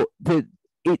but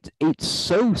it's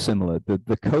so similar.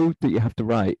 The code that you have to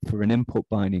write for an input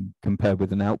binding compared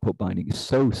with an output binding is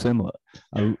so similar.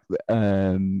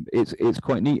 It's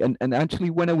quite neat. And actually,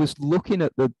 when I was looking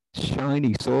at the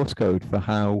Shiny source code for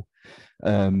how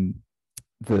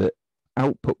the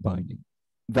output binding,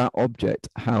 that object,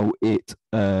 how it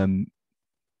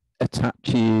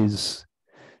attaches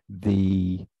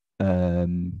the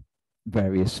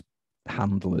various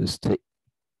handlers to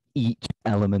each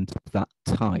element of that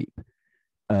type.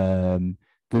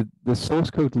 The source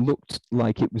code looked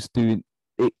like it was doing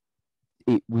it.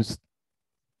 It was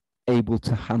able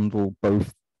to handle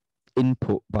both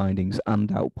input bindings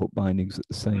and output bindings at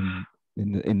the same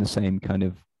in the same kind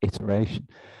of iteration.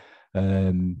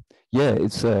 Yeah,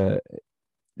 it's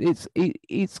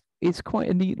quite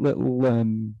a neat little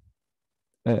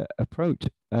approach.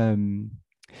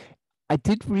 I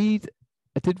did read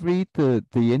the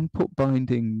input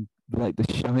binding, like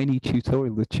the Shiny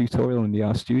tutorial, the tutorial on the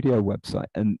RStudio website,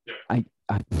 and I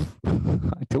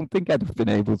don't think I'd have been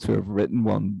able to have written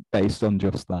one based on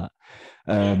just that.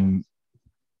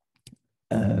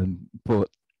 But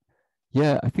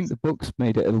yeah, I think the books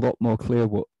made it a lot more clear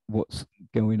what's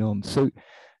going on. So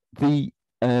there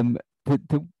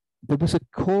was a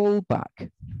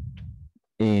callback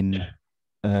in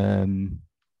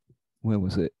where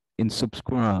was it? In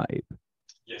subscribe.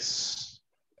 Yes.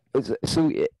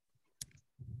 So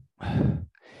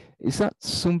is that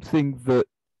something that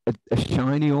a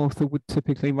Shiny author would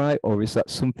typically write, or is that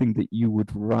something that you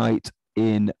would write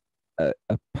in a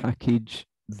package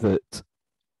that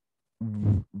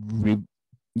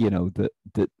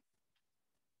that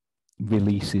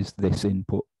releases this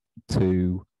input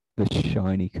to the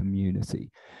Shiny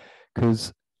community?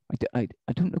 Because I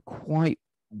don't know quite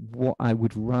what I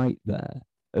would write there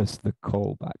as the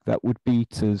callback. That would be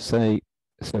to say,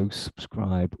 so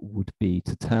subscribe would be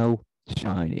to tell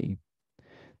Shiny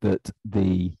that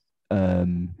the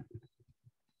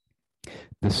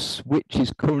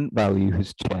switch's current value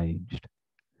has changed.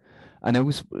 And I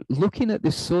was looking at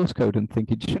this source code and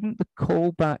thinking, shouldn't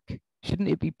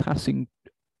it be passing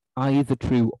either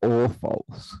true or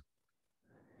false?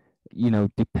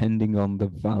 Depending on the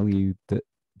value that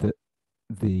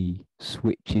the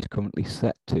switch is currently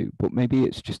set to. But maybe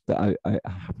it's just that I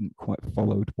haven't quite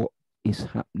followed what is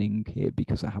happening here,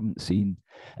 because I haven't seen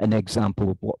an example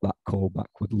of what that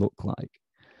callback would look like.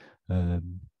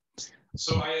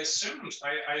 So I assumed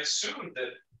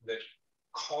that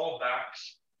callback.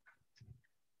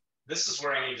 This is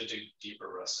where I need to dig deeper,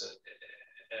 Russ.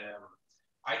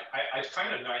 I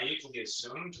kind of naively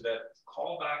assumed that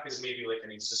callback is maybe like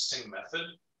an existing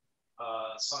method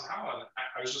somehow, and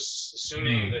I was just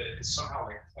assuming that it somehow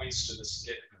like points to this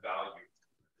get value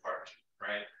part,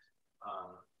 right?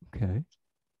 Okay.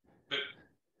 But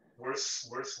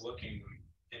worth looking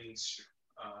into.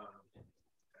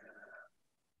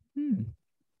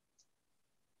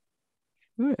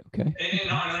 Right, okay. And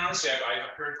honestly, I've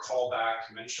heard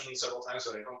callback mentioned several times,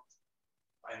 but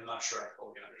I'm not sure I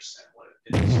fully understand what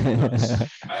it is.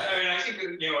 I think,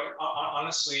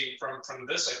 honestly, from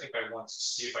this, I think I want to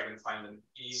see if I can find an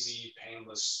easy,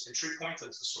 painless entry point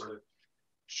into sort of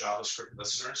JavaScript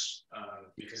listeners,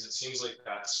 because it seems like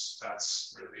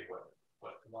that's really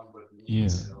what one would need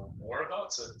to know more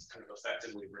about to kind of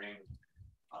effectively bring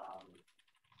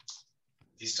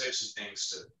these types of things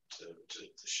to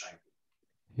Shiny.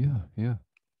 Yeah.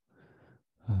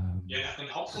 And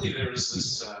hopefully there's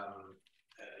this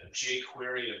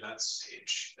jQuery events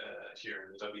page here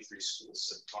in the W3 schools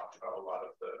that talked about a lot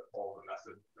of the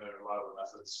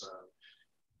methods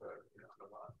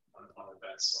on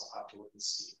events. So I'll have to look and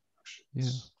see. Actually.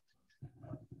 Yeah.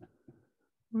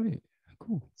 Right.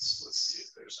 Cool. Let's see if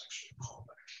there's actually a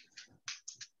callback.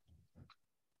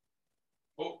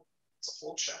 Oh, it's a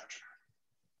whole chapter.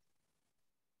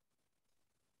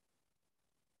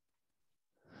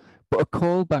 But a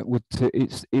callback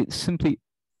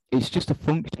it's just a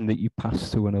function that you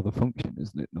pass to another function,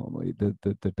 isn't it? Normally,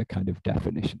 the kind of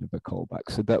definition of a callback.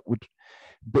 So that would,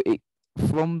 but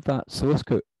from that source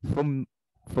code, from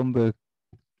the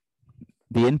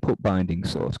input binding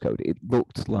source code, it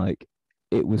looked like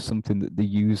it was something that the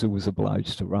user was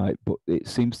obliged to write, but it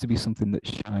seems to be something that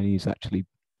Shiny is actually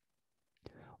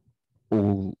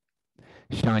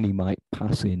Shiny might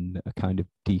pass in a kind of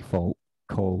default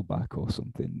callback or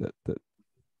something that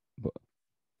but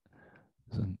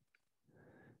I'm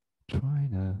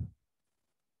trying to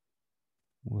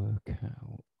work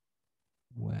out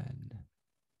when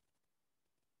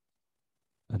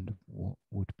and what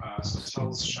would be so it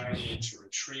tells Shiny to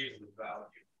retrieve the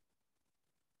value.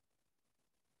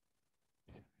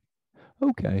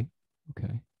 Okay.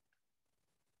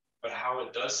 But how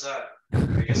it does that,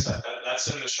 I guess that's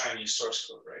in the Shiny source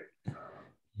code, right?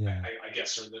 Yeah. I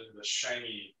guess, or the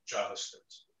Shiny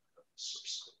JavaScript.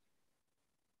 source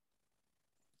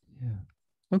code. Yeah.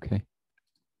 Okay.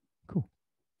 Cool.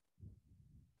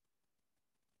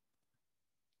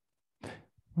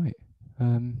 Right.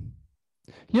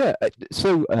 Yeah.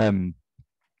 So,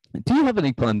 do you have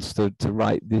any plans to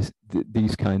write these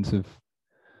kinds of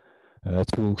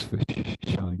tools for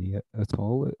Shiny at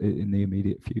all in the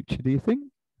immediate future? Do you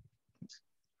think?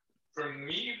 For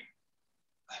me,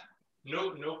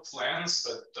 no plans,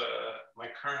 but my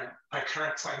current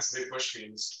plans, they push me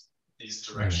in these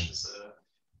directions.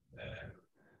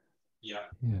 Yeah.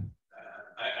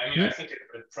 I mean, I think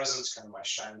at present, kind of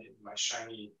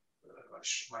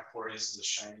my forays into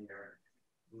Shiny are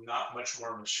not much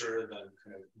more mature than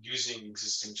kind of using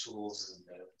existing tools, and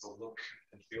the look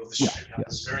and feel of the Shiny app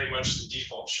is very much the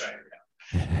default Shiny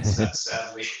app.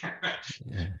 Sadly,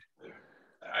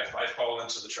 I fall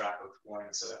into the trap of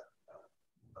wanting to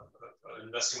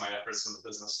investing my efforts in the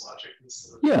business logic.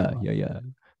 Yeah.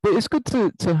 But it's good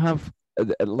to have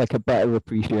like a better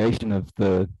appreciation of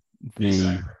the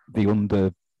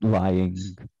underlying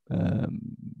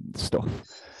stuff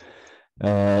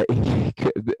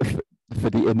for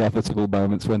the inevitable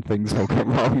moments when things will go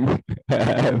wrong.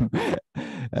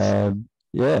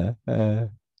 Yeah. Right,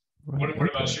 what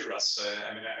about you, Russ?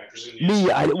 I mean,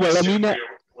 I presume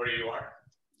where you are.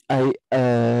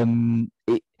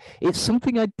 It's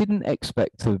something I didn't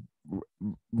expect to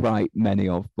write many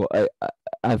of, but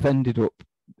I've ended up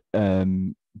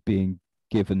being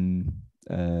given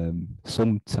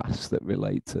some tasks that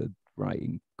relate to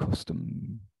writing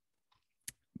custom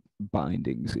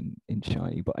bindings in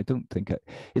Shiny, but I don't think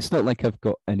it's not like I've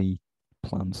got any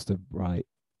plans to write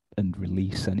and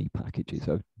release any packages.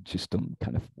 I've just done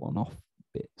kind of one-off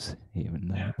bits here and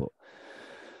there. But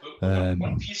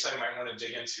one piece I might want to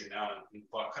dig into now, and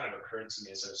what kind of occurred to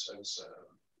me as I was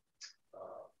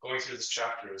going through this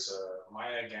chapter, is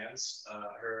Maya Gans. I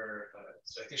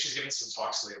think she's given some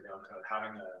talks lately on kind of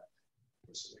having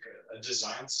a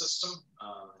design system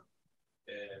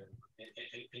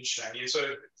in Shiny.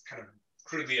 So kind of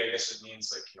crudely, I guess it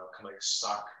means like, kind of like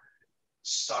stock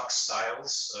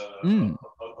styles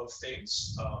of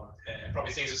things, and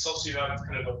probably things itself. So you have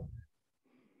kind of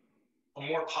a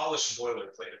more polished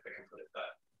boilerplate, if I can put it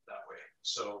that way.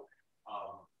 So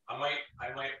I might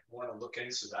want to look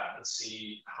into that and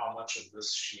see how much of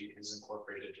this she is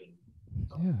incorporated in,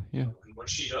 in what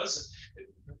she does.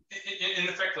 In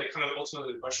effect, like kind of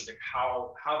ultimately the question, like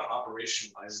how to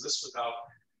operationalize this without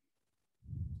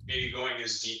maybe going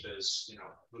as deep as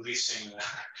releasing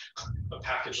a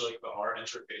package like the R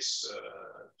interface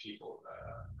people.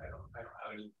 I don't have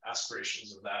any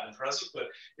aspirations of that in present, but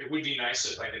it would be nice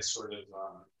if I could sort of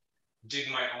dig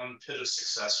my own pit of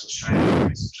success with Shiny.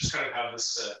 Just kind of have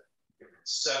this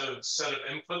set of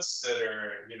inputs that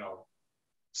are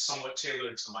somewhat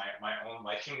tailored to my own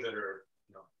liking, that are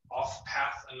off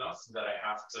path enough that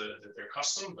that they're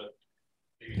custom, but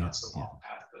maybe not so off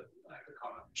path that I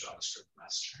become a JavaScript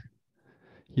master.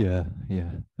 Yeah.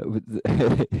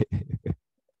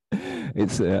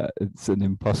 It's an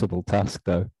impossible task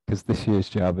though, because this year's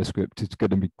JavaScript is going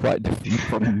to be quite different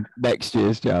from next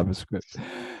year's JavaScript.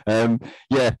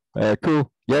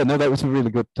 Cool. Yeah, no, that was a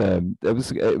really good. It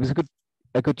was a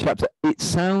good chapter. It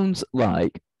sounds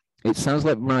like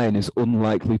Ryan is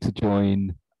unlikely to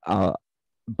join our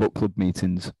book club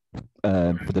meetings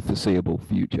for the foreseeable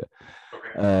future.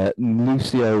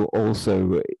 Lucio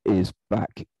also is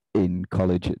back in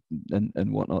college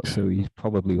and whatnot, so he's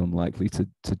probably unlikely to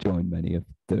join many of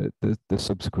the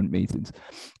subsequent meetings.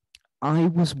 I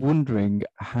was wondering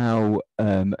how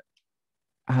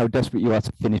desperate you are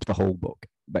to finish the whole book,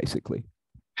 basically.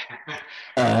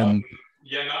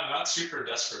 Yeah, not super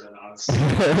desperate, and honestly.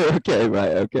 Okay,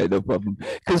 no problem.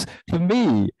 Because for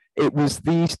me, it was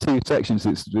these two sections.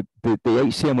 It's the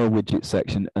HTML widget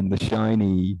section and the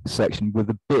Shiny section were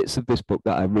the bits of this book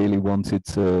that I really wanted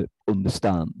to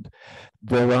understand.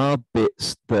 There are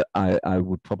bits that I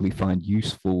would probably find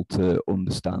useful to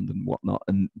understand and whatnot,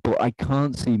 but I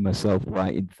can't see myself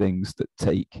writing things that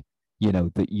take,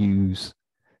 that use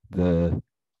the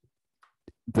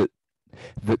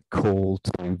call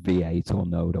to V8 or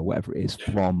Node or whatever it is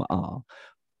from R.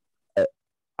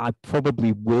 I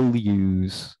probably will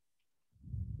use,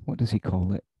 what does he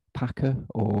call it, Packer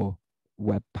or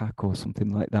Webpack or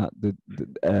something like that,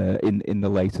 in the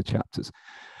later chapters,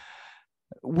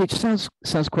 which sounds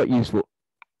quite useful,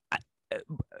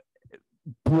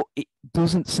 but it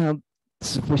doesn't sound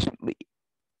sufficiently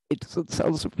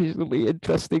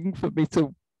interesting for me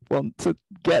to want to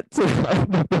get to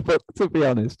the book, to be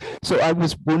honest. So I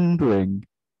was wondering,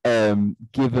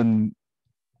 given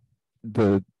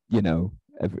the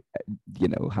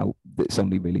how it's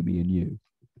only really me and you,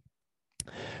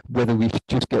 whether we should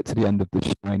just get to the end of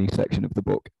the shiny section of the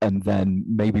book and then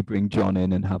maybe bring John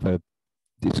in and have a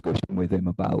discussion with him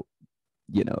about,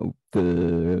 you know,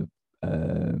 the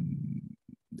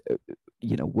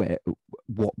you know,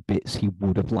 what bits he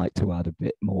would have liked to add a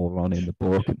bit more on in the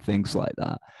book and things like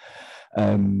that.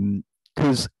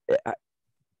 Because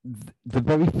the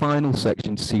very final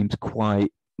section seems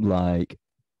quite like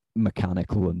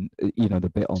mechanical, and you know, the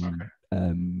bit on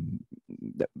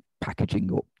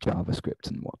packaging up JavaScript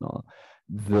and whatnot.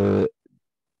 The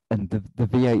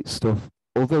V8 stuff,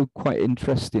 although quite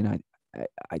interesting,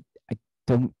 I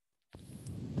don't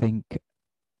think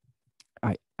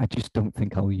I just don't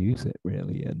think I'll use it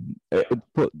really, and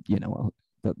but you know,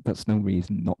 that's no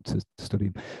reason not to study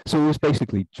them. So it was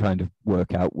basically trying to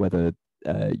work out whether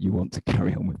you want to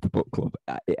carry on with the book club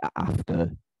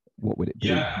after, what would it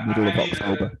be, middle of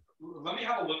October? Let me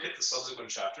have a look at the subsequent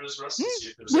chapters, Russ, and see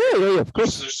if there's of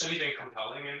course. There's anything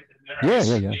compelling in there.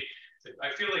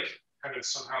 I feel like kind of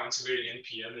somehow integrating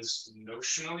NPM is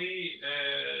notionally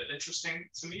interesting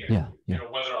to me. You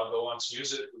know, whether I'll go on to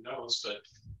use it, who knows? But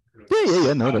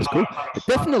no, that's cool.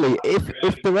 Definitely,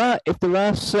 if there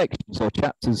are sections or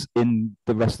chapters in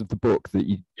the rest of the book that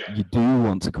you do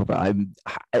want to cover, I'm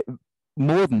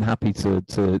more than happy to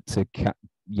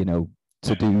you know,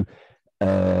 to do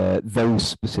those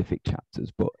specific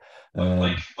chapters. But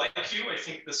like you, I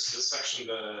think this section,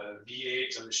 the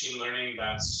V8 and machine learning,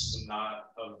 that's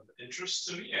not of interest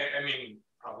to me. I mean,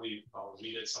 probably I'll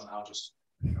read it somehow, just,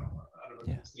 you know, out of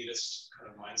a completist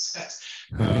kind of mindset.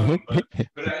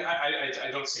 But I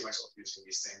don't see myself using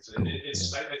these things.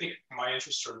 It's I think my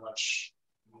interests are much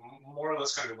more or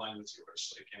less kind of aligned with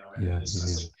yours. Like, you know, in the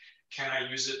sense, like, can I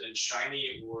use it in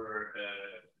Shiny or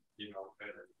you know,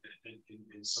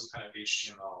 in some kind of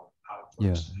HTML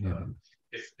output?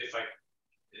 If I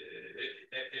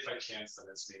can't, then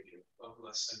it's maybe of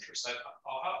less interest.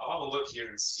 I'll have a look here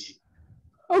and see.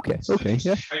 Okay. I guess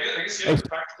the other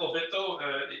practical bit though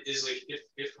is like,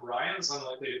 if Ryan's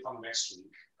unlikely to come next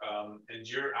week, and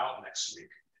you're out next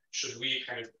week, should we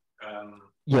kind of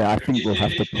I think we'll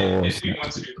have to pause. If we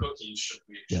want to do cookies, should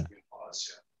we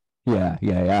pause? Yeah,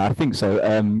 I think so.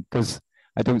 Because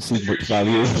I don't see much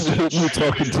value in you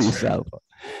talking to yourself.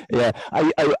 Yeah,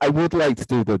 I would like to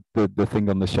do the thing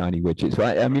on the shiny widgets,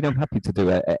 right? I mean, I'm happy to do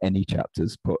any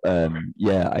chapters, but I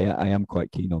am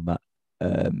quite keen on that.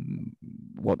 And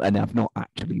I've not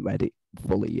actually read it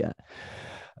fully yet.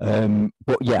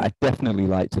 But yeah, I'd definitely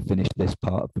like to finish this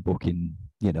part of the book in,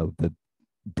 you know, the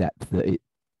depth that it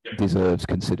deserves,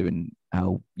 considering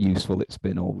how useful it's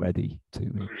been already to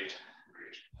me.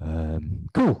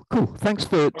 Cool. Thanks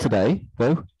for today,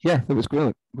 though. Yeah, that was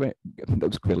great. That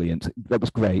was brilliant. That was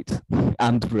great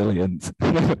and brilliant.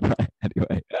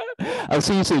 Anyway, I'll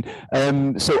see you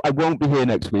soon. So I won't be here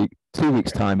next week. 2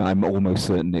 weeks' time, I'm almost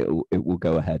certain it will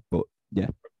go ahead. But yeah,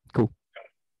 cool.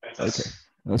 Fantastic. Okay,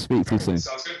 I'll speak to you soon.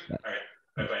 Sounds good. All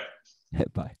right.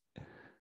 Bye. Bye.